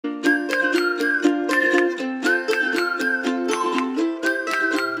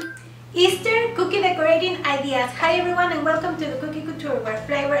días. Hi everyone and welcome to the Cookie Couture where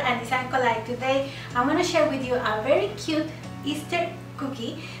flavor and design collide. Today I'm going to share with you a very cute Easter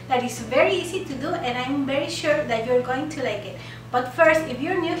cookie that is very easy to do and I'm very sure that you're going to like it. But first, if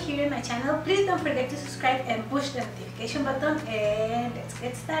you're new here in my channel, please don't forget to subscribe and push the notification button, and let's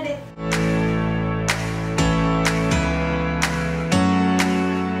get started.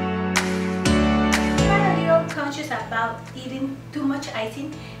 Conscious about eating too much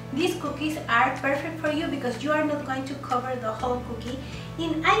icing, these cookies are perfect for you because you are not going to cover the whole cookie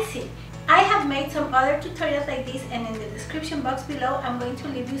in icing. I have made some other tutorials like this, and in the description box below I'm going to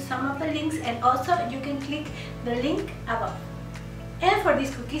leave you some of the links, and also you can click the link above. And for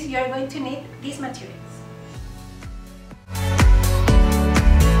these cookies you are going to need these materials.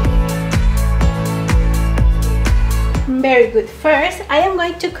 Very good. First I am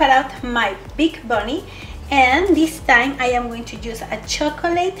going to cut out my big bunny, and this time I am going to use a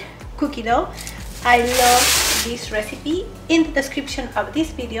chocolate cookie dough. I love this recipe. In the description of this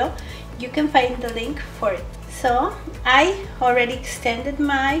video you can find the link for it. So I already extended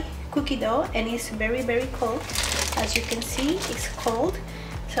my cookie dough and it's very cold. As you can see, it's cold,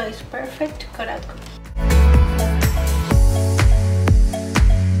 so it's perfect to cut out cookies.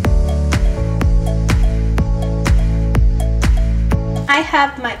 I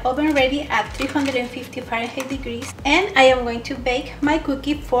have my oven ready at 350 Fahrenheit degrees, and I am going to bake my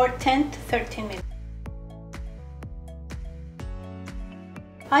cookie for 10 to 13 minutes.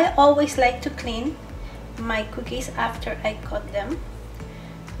 I always like to clean my cookies after I cut them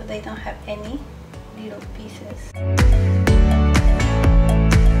so they don't have any little pieces.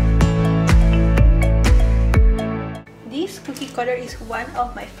 This cookie cutter is one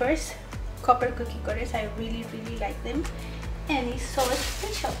of my first copper cookie cutters. I really like them, and it's so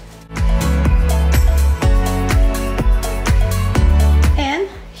special. And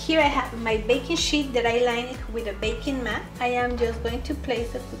here I have my baking sheet that I lined it with a baking mat. I am just going to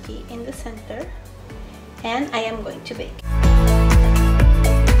place the cookie in the center and I am going to bake.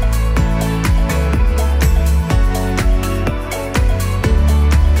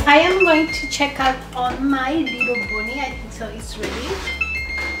 I am going to check out on my little bunny. I think so it's ready.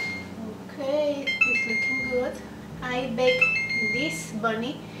 Okay, it's looking good. I baked this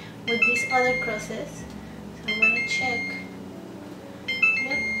bunny with these other crosses, so I'm gonna check.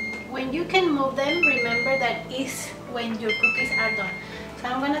 Yep. When you can move them, remember that is when your cookies are done. So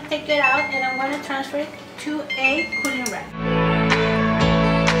I'm gonna take it out and I'm gonna transfer it to a cooling rack.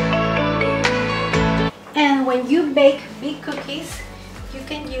 And when you bake big cookies, you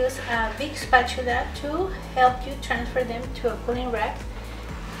can use a big spatula to help you transfer them to a cooling rack,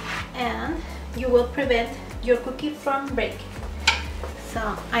 and you will prevent your cookie from breaking.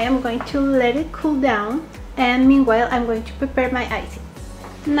 So I am going to let it cool down, and meanwhile I'm going to prepare my icing.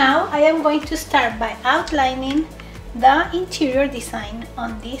 Now I am going to start by outlining the interior design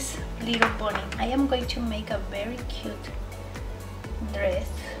on this little bunny. I am going to make a very cute dress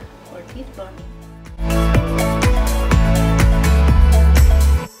for this bunny.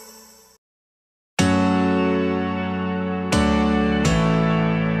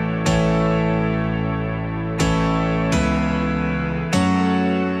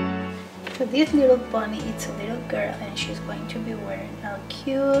 So this little bunny, it's a little girl and she's going to be wearing a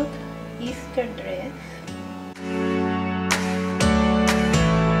cute Easter dress.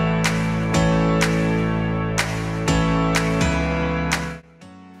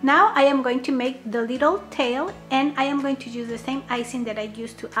 Now I am going to make the little tail, and I am going to use the same icing that I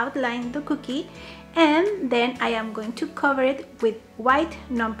used to outline the cookie, and then I am going to cover it with white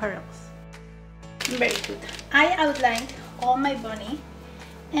nonpareils. Very good. I outlined all my bunny,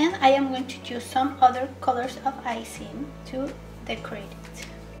 and I am going to use some other colors of icing to decorate it.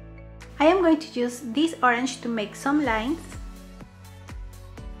 I am going to use this orange to make some lines.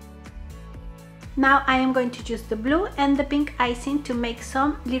 Now I am going to use the blue and the pink icing to make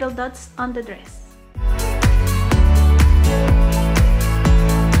some little dots on the dress.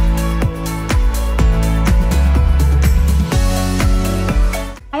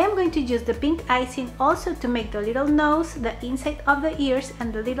 I am going to use the pink icing also to make the little nose, the inside of the ears,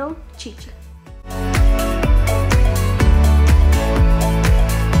 and the little chichi.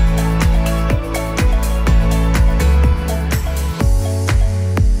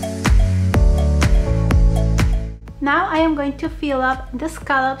 Now I am going to fill up the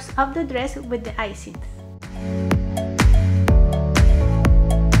scallops of the dress with the icing.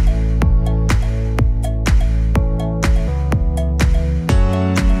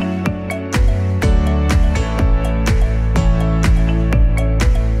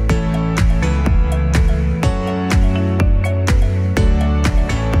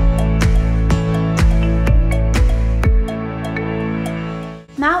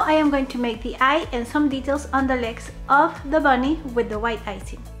 I'm going to make the eye and some details on the legs of the bunny with the white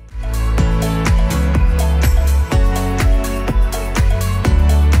icing.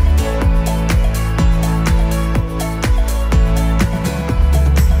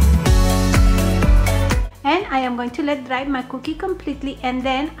 And I am going to let dry my cookie completely, and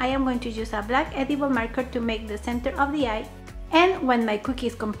then I am going to use a black edible marker to make the center of the eye. And when my cookie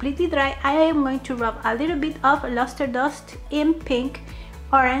is completely dry, I am going to rub a little bit of luster dust in pink,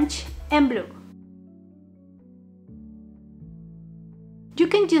 orange, and blue. You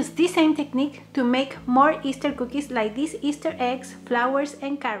can use this same technique to make more Easter cookies like these Easter eggs, flowers,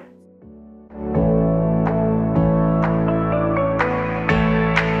 and carrots.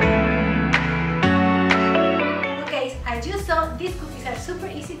 As you saw, these cookies are super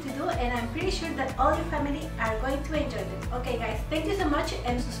easy to do, and I'm pretty sure that all your family are going to enjoy them. Okay guys, thank you so much,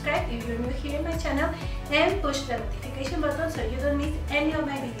 and subscribe if you're new here in my channel, and push the notification button so you don't miss any of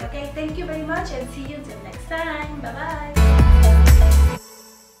my videos. Okay, thank you very much, and see you until next time. Bye bye.